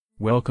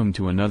Welcome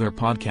to another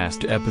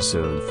podcast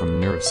episode from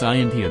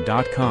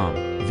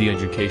Neuroscientia.com, the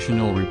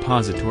educational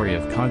repository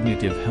of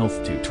cognitive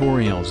health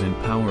tutorials and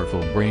powerful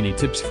brainy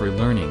tips for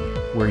learning,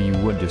 where you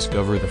would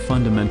discover the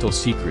fundamental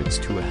secrets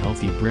to a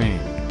healthy brain,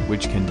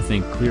 which can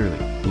think clearly,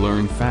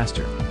 learn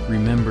faster,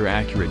 remember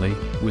accurately,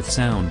 with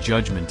sound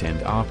judgment and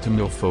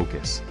optimal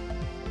focus.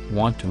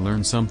 Want to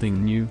learn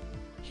something new?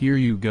 Here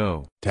you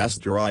go.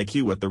 Test your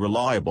IQ with the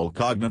reliable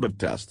cognitive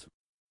test.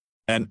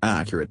 An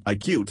accurate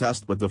IQ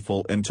test with the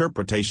full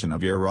interpretation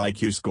of your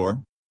IQ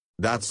score?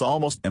 That's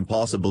almost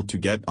impossible to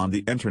get on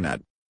the internet.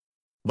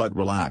 But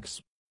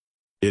relax.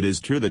 It is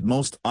true that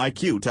most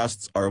IQ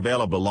tests are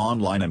available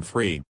online and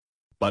free.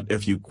 But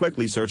if you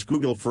quickly search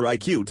Google for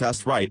IQ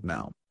test right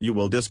now, you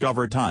will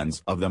discover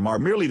tons of them are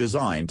merely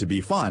designed to be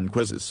fun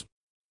quizzes.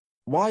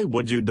 Why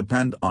would you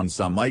depend on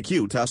some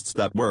IQ tests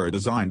that were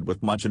designed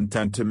with much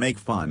intent to make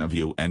fun of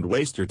you and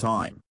waste your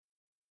time?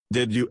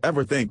 Did you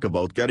ever think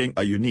about getting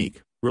a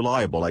unique,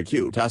 reliable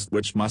IQ test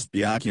which must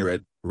be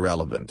accurate,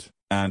 relevant,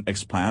 and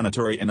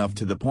explanatory enough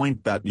to the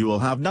point that you will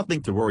have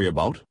nothing to worry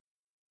about?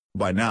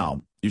 By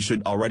now, you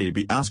should already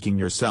be asking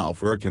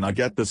yourself, where can I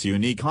get this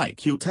unique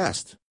IQ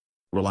test?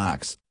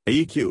 Relax,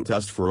 IQ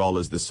Test for All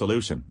is the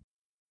solution.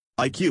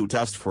 IQ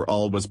Test for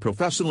All was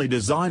professionally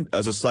designed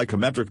as a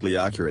psychometrically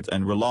accurate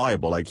and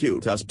reliable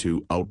IQ test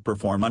to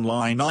outperform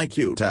online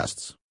IQ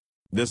tests.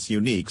 This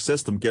unique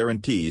system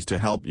guarantees to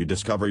help you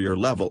discover your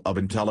level of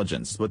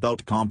intelligence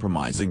without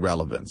compromising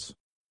relevance.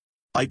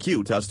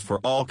 IQ Test for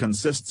All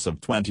consists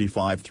of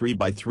 25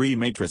 3x3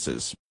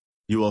 matrices.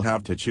 You will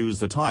have to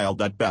choose the tile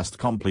that best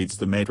completes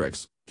the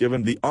matrix,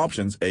 given the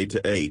options A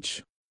to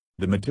H.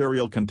 The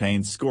material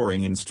contains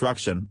scoring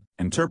instruction,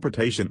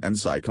 interpretation and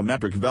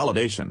psychometric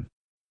validation.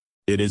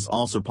 It is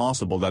also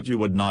possible that you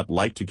would not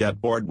like to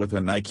get bored with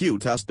an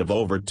IQ test of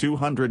over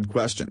 200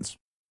 questions.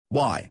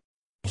 Why?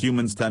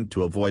 Humans tend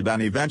to avoid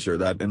any venture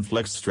that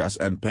inflicts stress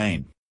and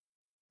pain.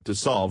 To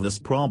solve this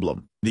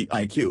problem, the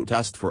IQ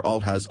Test for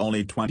All has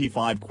only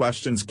 25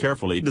 questions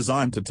carefully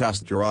designed to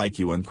test your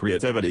IQ and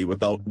creativity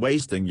without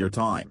wasting your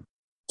time.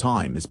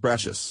 Time is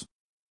precious.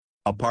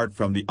 Apart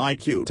from the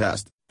IQ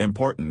test,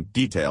 important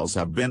details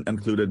have been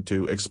included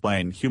to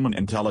explain human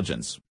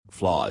intelligence,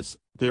 flaws,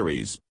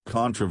 theories,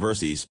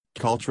 controversies,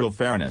 cultural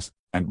fairness,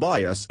 and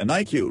bias in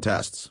IQ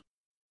tests.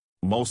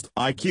 Most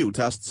IQ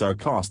tests are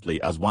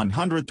costly as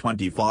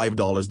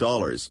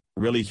 $125,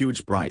 really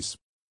huge price.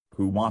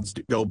 Who wants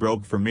to go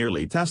broke for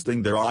merely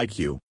testing their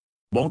IQ?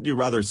 Won't you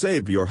rather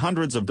save your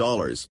hundreds of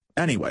dollars,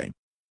 anyway?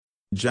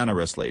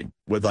 Generously,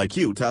 with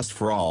IQ Test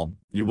for All,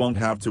 you won't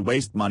have to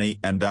waste money,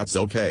 and that's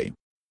okay.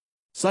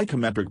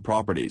 Psychometric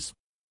properties.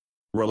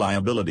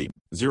 Reliability,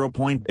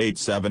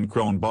 0.87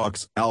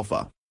 Cronbach's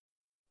alpha.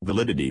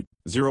 Validity,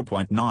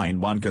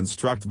 0.91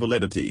 construct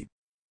validity.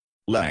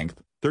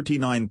 Length,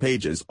 39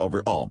 pages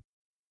overall.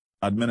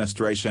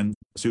 Administration,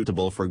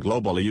 suitable for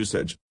global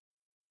usage.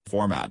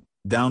 Format,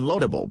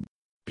 downloadable.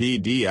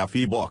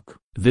 PDF ebook.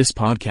 This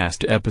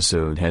podcast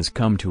episode has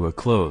come to a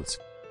close.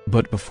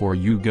 But before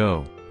you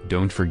go,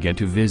 don't forget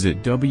to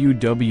visit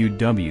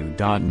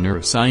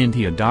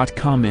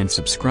www.neuroscientia.com and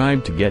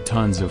subscribe to get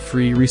tons of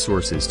free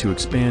resources to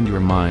expand your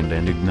mind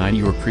and ignite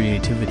your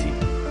creativity.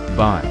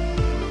 Bye.